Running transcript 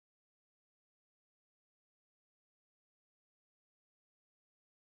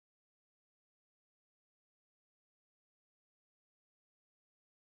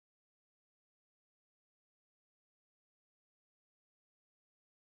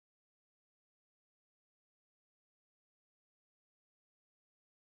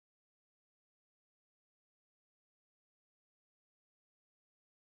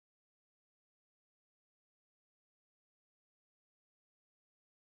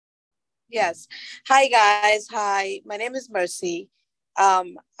Yes. Hi, guys. Hi. My name is Mercy.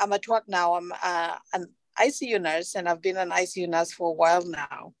 I'm at work now. I'm an ICU nurse, and I've been an ICU nurse for a while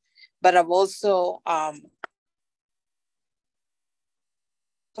now. But I've also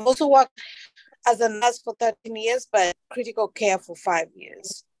worked as a nurse for 13 years, but critical care for 5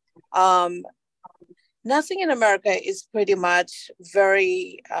 years. Um, Nursing in America is pretty much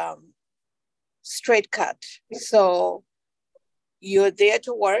very straight cut. So you're there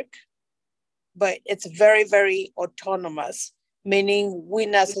to work, but it's very, very autonomous, meaning we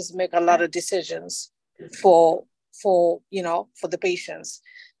nurses make a lot of decisions for for the patients.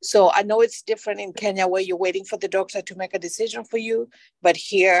 So I know it's different in Kenya where you're waiting for the doctor to make a decision for you, but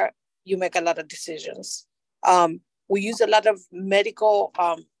here you make a lot of decisions. We use a lot of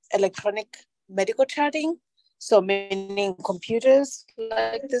electronic medical charting, so meaning computers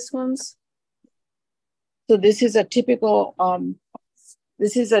like this ones. So this is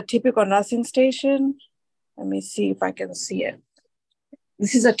a typical nursing station. Let me see if I can see it.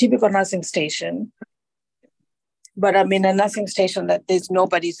 This is a typical nursing station, but I'm in a nursing station that there's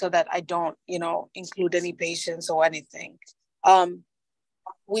nobody so that I don't, include any patients or anything. Um,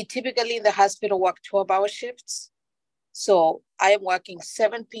 we typically in the hospital work 12-hour shifts. So I am working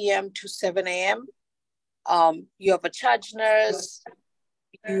 7 p.m. to 7 a.m. You have a charge nurse,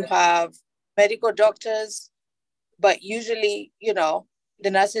 you have medical doctors, but usually,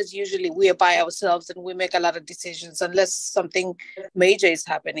 the nurses usually we are by ourselves and we make a lot of decisions unless something major is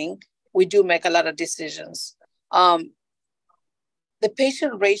happening. We do make a lot of decisions. Um, the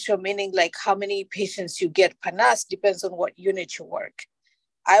patient ratio, meaning like how many patients you get per nurse, depends on what unit you work.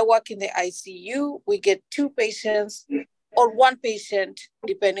 I work in the ICU. We get two patients or one patient,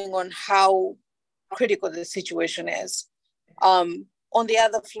 depending on how critical the situation is. On the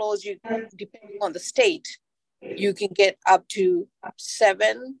other floors, depending on the state, you can get up to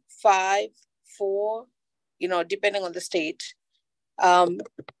 7, 5, 4, depending on the state. Um,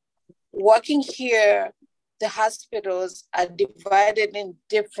 Working here, the hospitals are divided in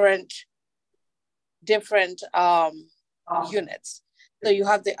different units. So you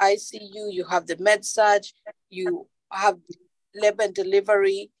have the ICU, you have the med surg, you have labor and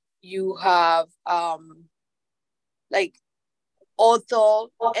delivery, you have like ortho,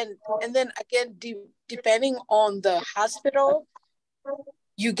 and then again, depending on the hospital,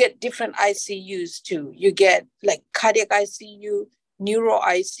 you get different ICUs too. You get like cardiac ICU, neuro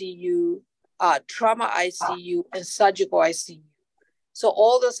ICU, trauma ICU, and surgical ICU. So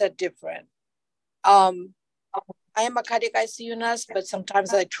all those are different. Um, I am a cardiac ICU nurse, but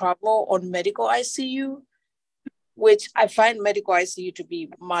sometimes I travel on medical ICU, which I find medical ICU to be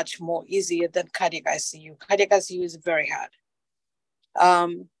much more easier than cardiac ICU. Cardiac ICU is very hard.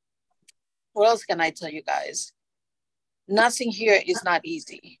 What else can I tell you guys? Nursing here is not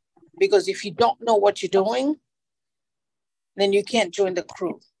easy because if you don't know what you're doing, then you can't join the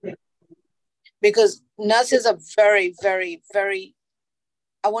crew. Because nurses are very, very, very,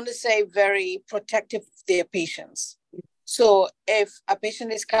 I want to say very protective of their patients. So if a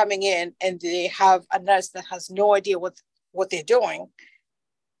patient is coming in and they have a nurse that has no idea what they're doing,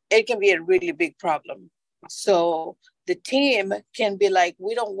 it can be a really big problem. So the team can be like,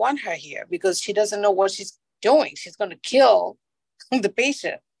 we don't want her here because she doesn't know what she's doing. She's going to kill the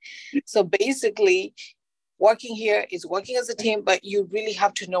patient. So basically, working here is working as a team, but you really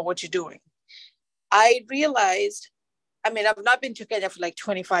have to know what you're doing. I realized, I've not been to Kenya for like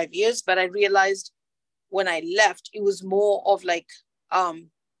 25 years, but I realized when I left, it was more of like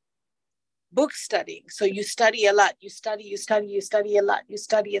book studying. So you study a lot, you study a lot, you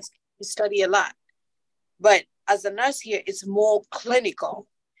study a lot. But as a nurse here, it's more clinical.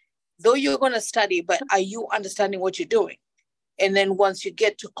 Though you're going to study, but are you understanding what you're doing? And then once you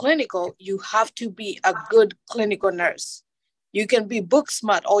get to clinical, you have to be a good clinical nurse. You can be book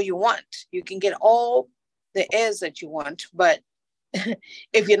smart all you want. You can get all the A's that you want, but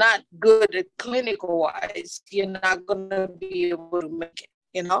if you're not good at clinical wise, you're not going to be able to make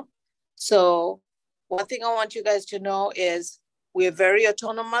it. So one thing I want you guys to know is we're very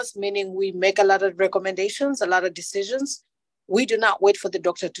autonomous, meaning we make a lot of recommendations, a lot of decisions. We do not wait for the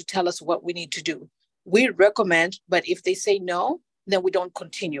doctor to tell us what we need to do. We recommend, but if they say no, then we don't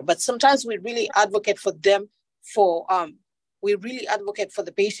continue. But sometimes we really advocate for them we really advocate for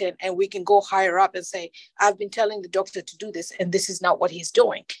the patient, and we can go higher up and say, I've been telling the doctor to do this and this is not what he's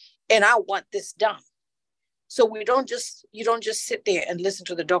doing. And I want this done. So you don't just sit there and listen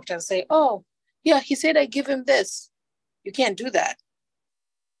to the doctor and say, oh, yeah, he said I give him this. You can't do that.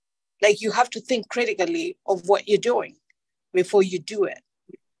 Like you have to think critically of what you're doing before you do it.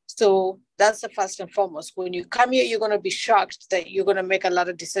 So that's the first and foremost. When you come here, you're going to be shocked that you're going to make a lot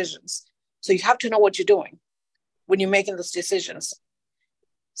of decisions. So you have to know what you're doing when you're making those decisions.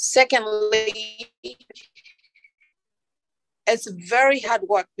 Secondly, it's very hard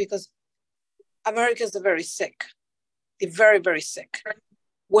work because Americans are very sick. They're very, very sick.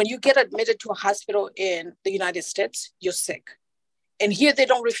 When you get admitted to a hospital in the United States, you're sick. And here they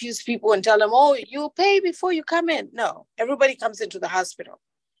don't refuse people and tell them, oh, you'll pay before you come in. No, everybody comes into the hospital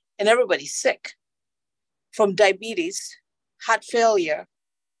and everybody's sick from diabetes, heart failure,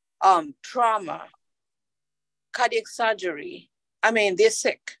 trauma, cardiac surgery. I mean, they're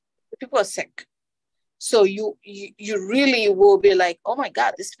sick. People are sick. So you really will be like, oh my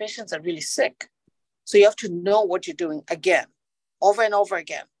God, these patients are really sick. So you have to know what you're doing again, over and over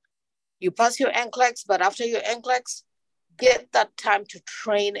again. You pass your NCLEX, but after your NCLEX, get that time to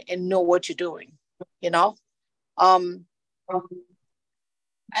train and know what you're doing, you know? I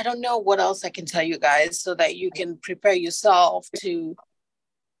don't know what else I can tell you guys so that you can prepare yourself to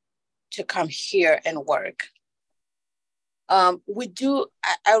come here and work. We do,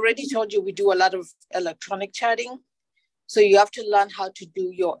 I already told you, we do a lot of electronic chatting. So you have to learn how to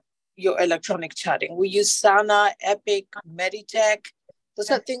do your electronic chatting. We use Sana, Epic, Meditech.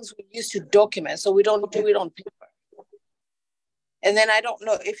 Those are things we use to document. So we don't do it on paper. And then I don't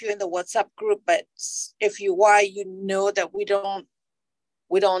know if you're in the WhatsApp group, but if you are, you know that we don't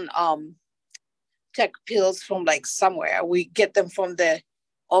take pills from like somewhere. We get them from the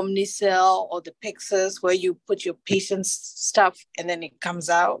Omnicell or the Pyxis, where you put your patient's stuff and then it comes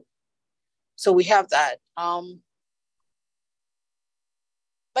out. So we have that.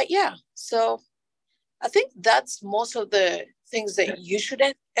 But yeah, so I think that's most of the things that you should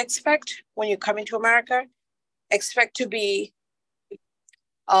expect when you come into America. Expect to be,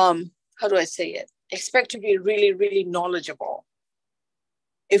 how do I say it? Expect to be really, really knowledgeable.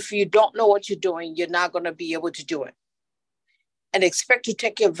 If you don't know what you're doing, you're not going to be able to do it. And expect to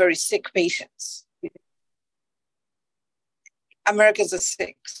take care of very sick patients. Americans are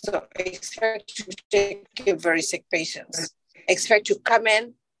sick, so expect to take care of very sick patients. Expect to come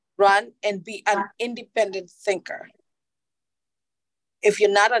in, run, and be an independent thinker. If you're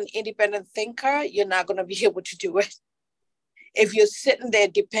not an independent thinker, you're not going to be able to do it. If you're sitting there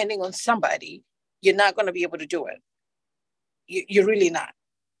depending on somebody, you're not going to be able to do it. You're really not.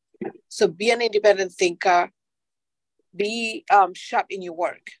 So be an independent thinker. Be sharp in your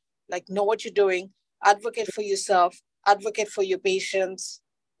work. Like, know what you're doing. Advocate for yourself. Advocate for your patients.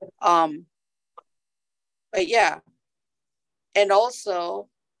 But yeah. And also,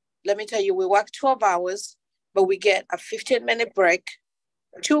 let me tell you, we work 12 hours, but we get a 15-minute break,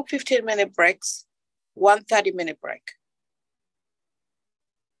 2 15-minute breaks, 1 30-minute break.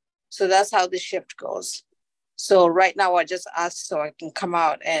 So that's how the shift goes. So right now I just asked so I can come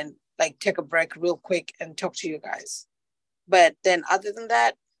out and like take a break real quick and talk to you guys. But then other than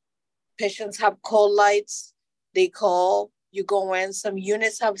that, patients have call lights. They call, you go in. Some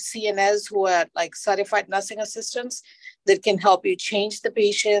units have CNAs who are like certified nursing assistants that can help you change the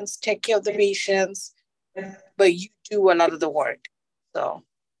patients, take care of the patients, but you do a lot of the work. So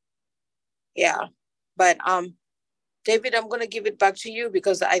yeah, but David, I'm going to give it back to you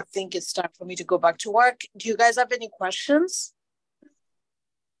because I think it's time for me to go back to work. Do you guys have any questions?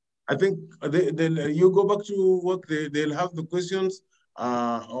 I think you go back to work, they'll have the questions.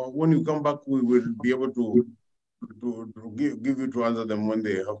 When you come back, we will be able to give you to answer them when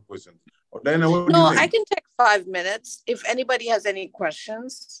they have questions. Diana, what do you think? I can take 5 minutes if anybody has any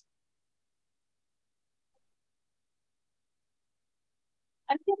questions.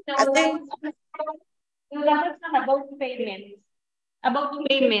 I think there was a question about payment. About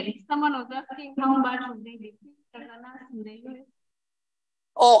payment. Someone was asking how much would they be paid as a nurse in the US.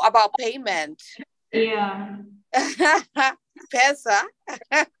 Oh, about payment. Yeah. Pesa.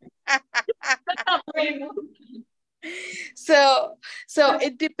 So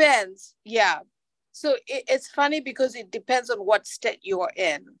it depends. Yeah. So it's funny because it depends on what state you are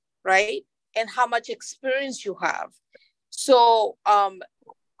in, right? And how much experience you have. So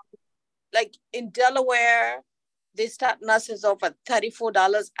like in Delaware, they start nurses off at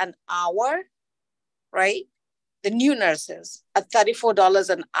 $34 an hour, right? The new nurses at $34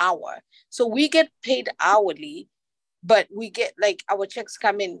 an hour. So we get paid hourly, but we get like our checks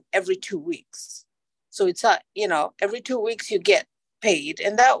come in every 2 weeks. So it's every 2 weeks you get paid,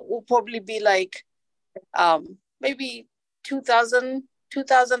 and that will probably be like maybe $2,000,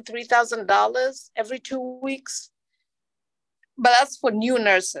 $3,000 every 2 weeks. But that's for new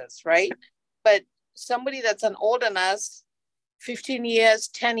nurses, right? But somebody that's an older nurse, 15 years,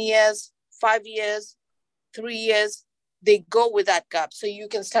 10 years, 5 years, 3 years, they go with that gap. So you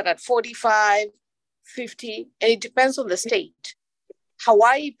can start at 45, 50, and it depends on the state.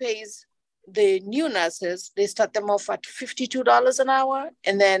 Hawaii pays the new nurses, they start them off at $52 an hour.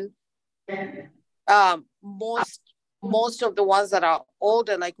 And then most of the ones that are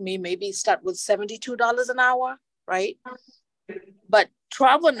older like me maybe start with $72 an hour, right? But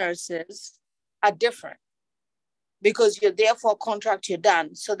travel nurses are different because you're there for a contract, you're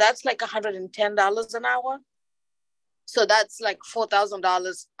done. So that's like $110 an hour. So that's like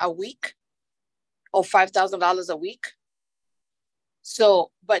 $4,000 a week or $5,000 a week.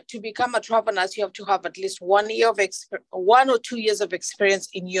 So, but to become a travel nurse, you have to have at least 1 year of 1 or 2 years of experience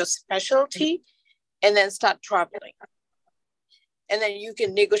in your specialty, and then start traveling. And then you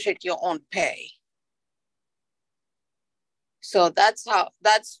can negotiate your own pay. So that's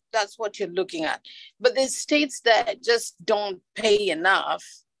what you're looking at. But there's states that just don't pay enough,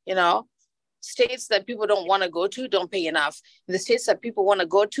 you know. States that people don't want to go to don't pay enough. The states that people want to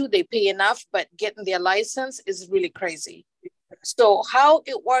go to, they pay enough, but getting their license is really crazy. So how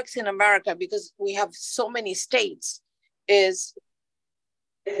it works in America, because we have so many states, is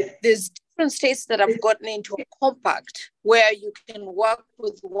there's different states that have gotten into a compact where you can work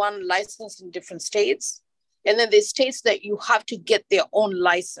with one license in different states. And then there's states that you have to get their own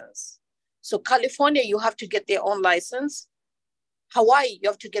license. So California, you have to get their own license. Hawaii, you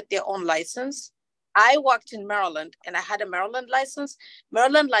have to get their own license. I worked in Maryland and I had a Maryland license.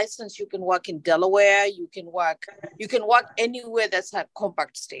 Maryland license, you can work in Delaware, you can work anywhere that's a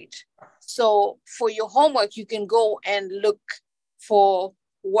compact state. So for your homework, you can go and look for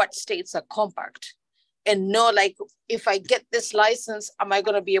what states are compact and know, like, if I get this license, am I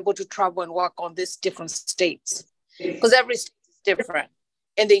going to be able to travel and work on these different states? Because every state is different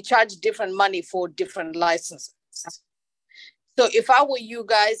and they charge different money for different licenses. So if I were you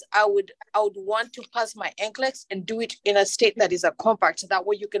guys, I would want to pass my NCLEX and do it in a state that is a compact. So that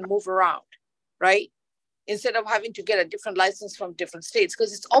way you can move around, right? Instead of having to get a different license from different states,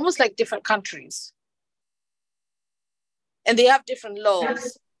 because it's almost like different countries. And they have different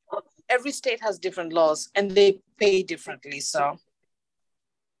laws. Every state has different laws and they pay differently. So,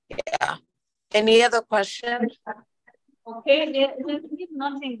 yeah. Any other question? Okay, let's keep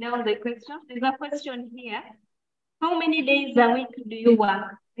noting down the question. There's a question here. How many days a week do you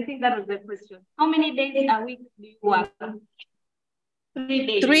work? I think that was the question. How many days a week do you work? 3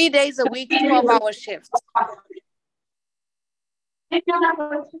 days. 3 days a week, 12-hour shifts.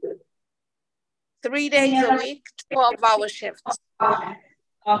 3 days a week, 12-hour shifts.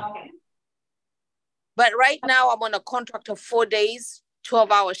 Okay. But right now I'm on a contract of 4 days,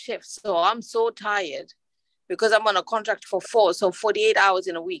 12-hour shifts. So I'm so tired because I'm on a contract for 4, so 48 hours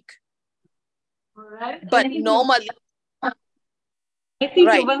in a week. All right. But normally, I think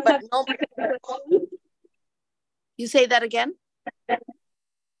right, you've answered the question. You say that again? I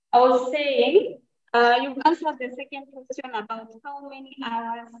was saying, you've answered the second question about how many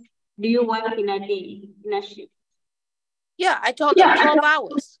hours do you work in a day, in a shift? Yeah, I told them 12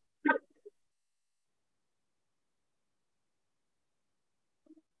 hours.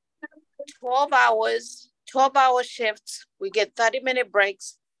 12 hours, 12-hour shifts. We get 30-minute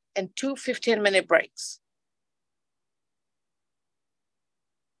breaks and 2 15-minute breaks.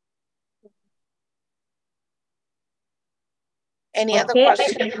 Any other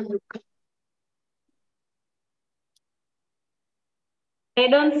questions? I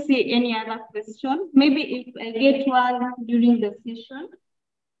don't see any other question. Maybe if I get one during the session.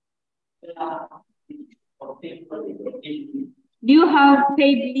 Do you have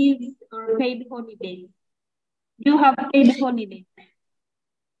paid leaves or paid holidays? Do you have paid holidays?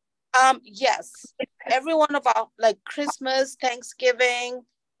 Yes. Every one of our, like Christmas, Thanksgiving,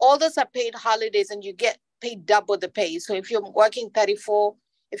 all those are paid holidays and you get paid double the pay. So if you're working 34,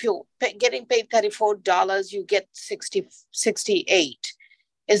 if you're getting paid $34, you get 68.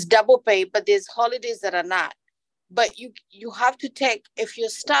 It's double pay, but there's holidays that are not. But you have to take, if you're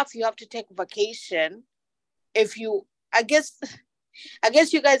staff, you have to take vacation. If you, I guess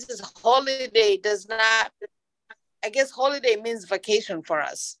you guys' holiday does not, I guess holiday means vacation for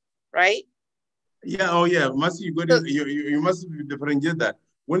us, right? Yeah, oh yeah, you must differentiate that.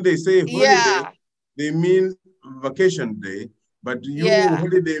 When they say holiday, they mean vacation day, but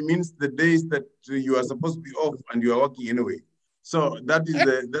holiday means the days that you are supposed to be off and you are working anyway. So that's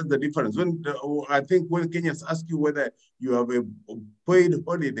the difference. I think when Kenyans ask you whether you have a paid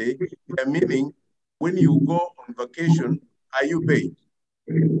holiday, they're meaning when you go on vacation, are you paid?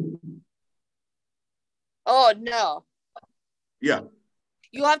 Oh no. Yeah.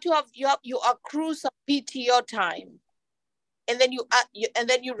 You have to have you accrue some PTO time, and then you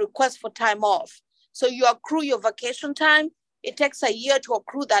request for time off. So you accrue your vacation time. It takes a year to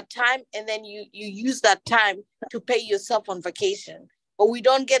accrue that time, and then you use that time to pay yourself on vacation. but we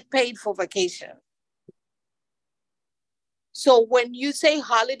don't get paid for vacation. So when you say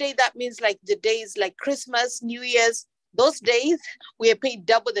holiday, that means like the days like Christmas, New Year's, those days, we are paid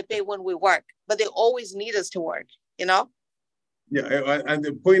double the pay when we work, but they always need us to work, you know? Yeah, and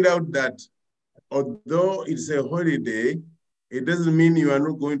they point out that although it's a holiday, it doesn't mean you are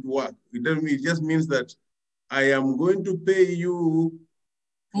not going to work. It just means that I am going to pay you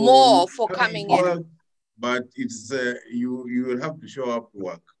more for coming work, in. But it's you will have to show up to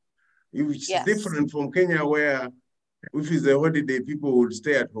work. It's Yes. different from Kenya, where if it's a holiday, people will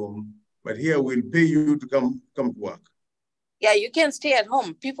stay at home. But here we'll pay you to come to work. Yeah, you can't stay at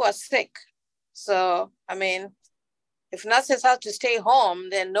home. People are sick. So, I mean, if nurses have to stay home,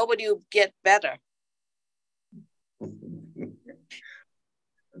 then nobody will get better.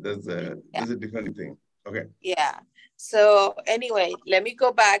 That's a different thing. Okay. Yeah. So anyway, let me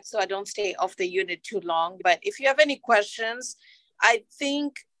go back so I don't stay off the unit too long. But if you have any questions, I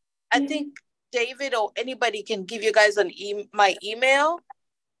think David or anybody can give you guys my email,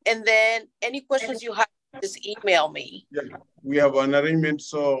 and then any questions you have, just email me. Yeah, we have an arrangement.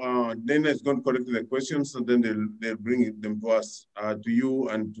 So Dana is going to collect the questions, and then they'll bring them to us, to you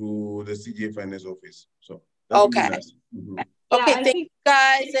and to the CGA Finance Office. So that would be nice. Mm-hmm. Okay, thank you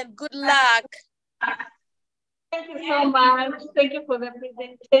guys, and good luck. Thank you so much. Thank you for the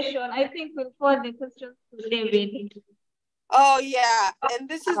presentation. I think we'll forward the questions to David. Oh, yeah. And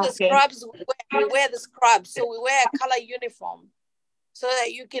this is the scrubs we wear. We wear the scrubs. So we wear a color uniform so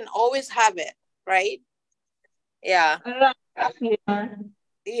that you can always have it, right? Yeah.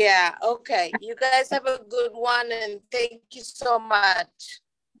 Yeah. Okay. You guys have a good one, and thank you so much.